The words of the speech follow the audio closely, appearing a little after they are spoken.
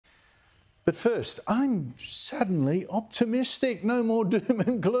But first, I'm suddenly optimistic. No more doom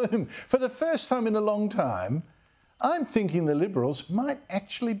and gloom. For the first time in a long time, I'm thinking the Liberals might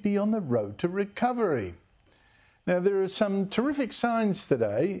actually be on the road to recovery. Now, there are some terrific signs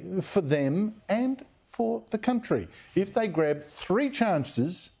today for them and for the country if they grab 3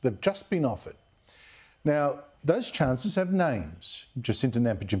 chances they've just been offered. Now, those chances have names. Jacinta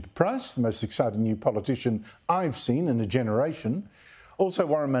Nampijimpa Price, the most exciting new politician I've seen in a generation. Also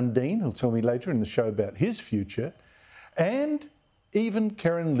Warren Mundine, who'll tell me later in the show about his future. And even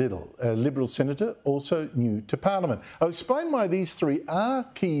Kerrynne Liddle, a Liberal senator, also new to Parliament. I'll explain why these 3 are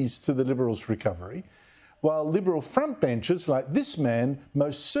keys to the Liberals' recovery, while Liberal frontbenchers like this man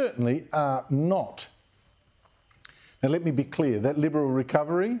most certainly are not. Now, let me be clear, that Liberal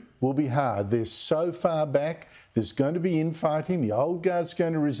recovery will be hard. They're so far back, there's going to be infighting, the old guard's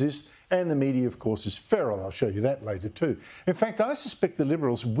going to resist, and the media, of course, is feral. I'll show you that later too. In fact, I suspect the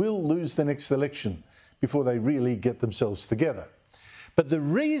Liberals will lose the next election before they really get themselves together. But the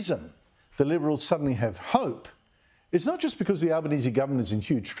reason the Liberals suddenly have hope is not just because the Albanese government is in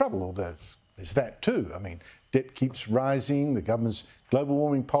huge trouble, although there's that too. I mean, debt keeps rising, the government's global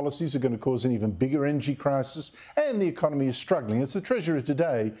warming policies are going to cause an even bigger energy crisis, and the economy is struggling, as the Treasurer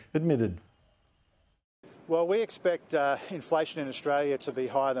today admitted. Well, we expect inflation in Australia to be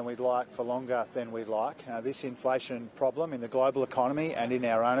higher than we'd like for longer than we'd like. This inflation problem in the global economy and in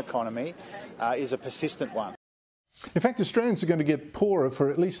our own economy is a persistent one. In fact, Australians are going to get poorer for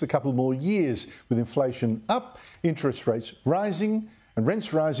at least a couple more years, with inflation up, interest rates rising, and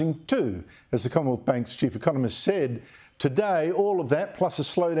rents rising too. As the Commonwealth Bank's chief economist said today, all of that, plus a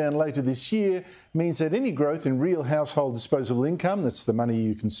slowdown later this year, means that any growth in real household disposable income, that's the money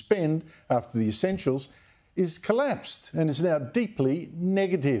you can spend after the essentials, is collapsed and is now deeply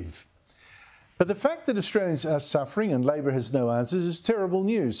negative. But the fact that Australians are suffering and Labor has no answers is terrible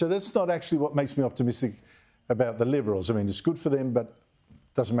news. So that's not actually what makes me optimistic about the Liberals. I mean, it's good for them, but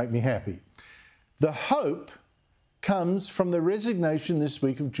doesn't make me happy. The hope comes from the resignation this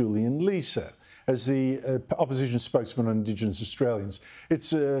week of Julian Leeser as the opposition spokesman on Indigenous Australians.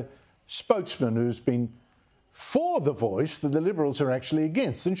 It's a spokesman who's been for the voice that the Liberals are actually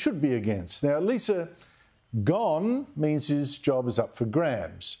against and should be against. Now, Leeser gone means his job is up for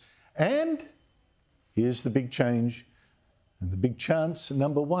grabs. And here's the big change and the big chance,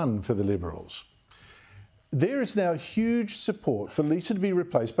 number 1 for the Liberals. There is now huge support for Leeser to be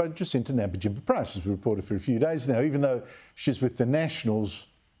replaced by Jacinta Nampijimpa Price, as we reported for a few days now, even though she's with the Nationals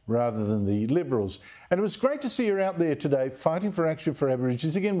rather than the Liberals. And it was great to see her out there today fighting for action for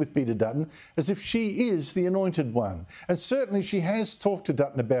Aborigines, again with Peter Dutton, as if she is the anointed one. And certainly she has talked to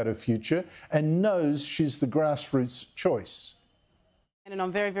Dutton about her future and knows she's the grassroots choice. And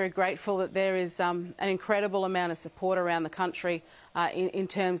I'm very, very grateful that there is an incredible amount of support around the country in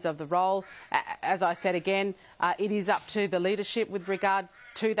terms of the role. As I said again, it is up to the leadership with regard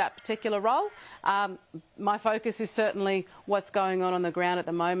to that particular role. My focus is certainly what's going on the ground at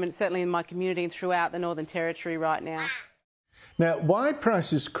the moment, certainly in my community and throughout the Northern Territory right now. Now, why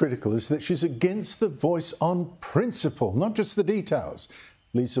Price is critical is that she's against the voice on principle, not just the details.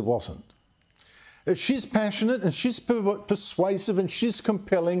 Leeser wasn't. She's passionate and she's persuasive and she's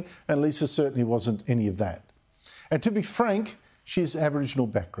compelling, and Leeser certainly wasn't any of that. And to be frank, she has Aboriginal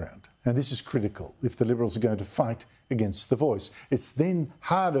background, and this is critical if the Liberals are going to fight against the voice. It's then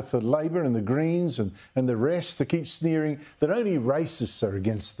harder for Labor and the Greens and the rest to keep sneering that only racists are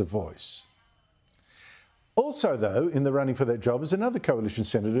against the voice. Also, though, in the running for that job is another coalition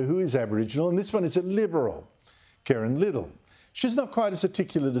senator who is Aboriginal, and this one is a Liberal, Kerrynne Liddle. She's not quite as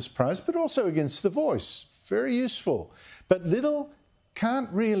articulate as Price, but also against the voice. Very useful. But Liddle can't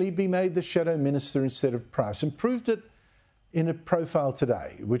really be made the shadow minister instead of Price, and proved it in a profile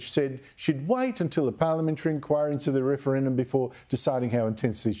today, which said she'd wait until the parliamentary inquiry into the referendum before deciding how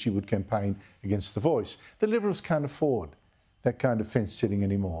intensely she would campaign against the voice. The Liberals can't afford that kind of fence-sitting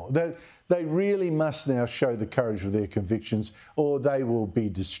anymore. They really must now show the courage of their convictions, or they will be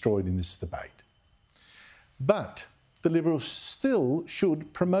destroyed in this debate. But the Liberals still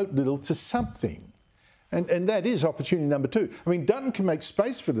should promote Liddle to something. And that is opportunity number 2. I mean, Dutton can make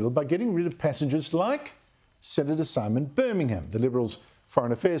space for Liddle by getting rid of passengers like Senator Simon Birmingham, the Liberals'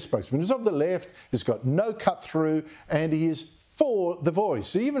 Foreign Affairs spokesman, who's of the left, has got no cut-through, and he is for the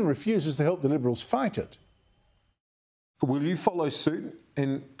voice. He even refuses to help the Liberals fight it. Will you follow suit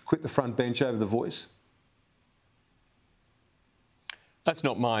and quit the front bench over the voice? That's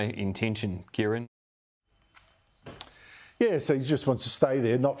not my intention, Kerrynne. Yeah, so he just wants to stay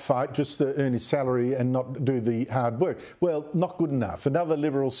there, not fight, just to earn his salary and not do the hard work. Well, not good enough. Another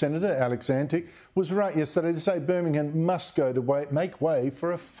Liberal senator, Alex Antic, was right yesterday to say Birmingham must go to make way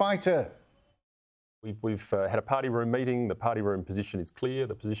for a fighter. We've had a party room meeting. The party room position is clear.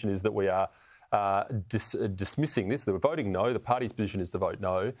 The position is that we are dismissing this, that we're voting no. The party's position is to vote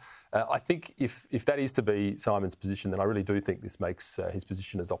no. I think if that is to be Simon's position, then I really do think this makes his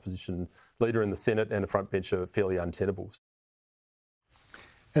position as opposition leader in the Senate and a frontbencher fairly untenable.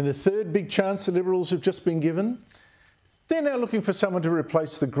 And the third big chance the Liberals have just been given, they're now looking for someone to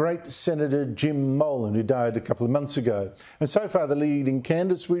replace the great Senator Jim Molan, who died a couple of months ago. And so far the leading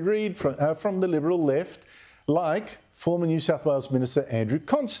candidates we read from the Liberal left, like former New South Wales Minister Andrew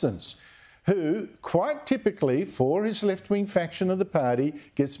Constance, who, quite typically for his left-wing faction of the party,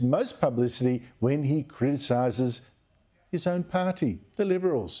 gets most publicity when he criticises his own party, the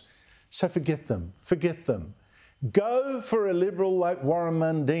Liberals. So forget them, forget them. Go for a Liberal like Warren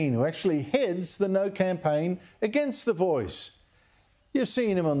Mundine, who actually heads the No campaign against The Voice. You've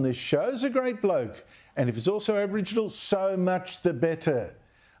seen him on this show, he's a great bloke. And if he's also Aboriginal, so much the better.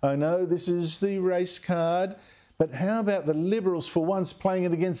 I know this is the race card, but how about the Liberals for once playing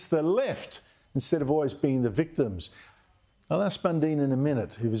it against the left instead of always being the victims? I'll ask Mundine in a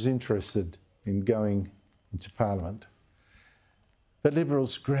minute if he's interested in going into Parliament. The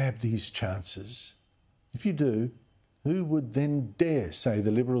Liberals grab these chances. If you do, who would then dare say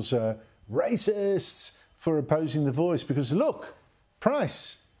the Liberals are racists for opposing The Voice? Because look,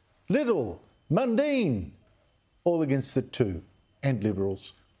 Price, Liddle, Mundine, all against the two, and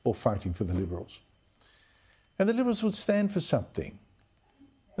Liberals, or fighting for the Liberals. And the Liberals would stand for something.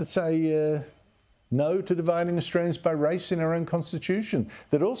 Let's say no to dividing Australians by race in our own constitution.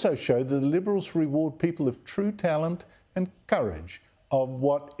 That also show that the Liberals reward people of true talent and courage of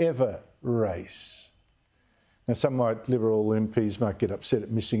whatever race. Now, some Liberal MPs might get upset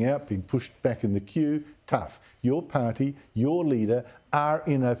at missing out, being pushed back in the queue. Tough. Your party, your leader are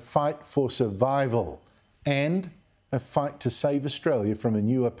in a fight for survival and a fight to save Australia from a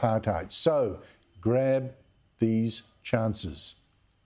new apartheid. So, grab these chances.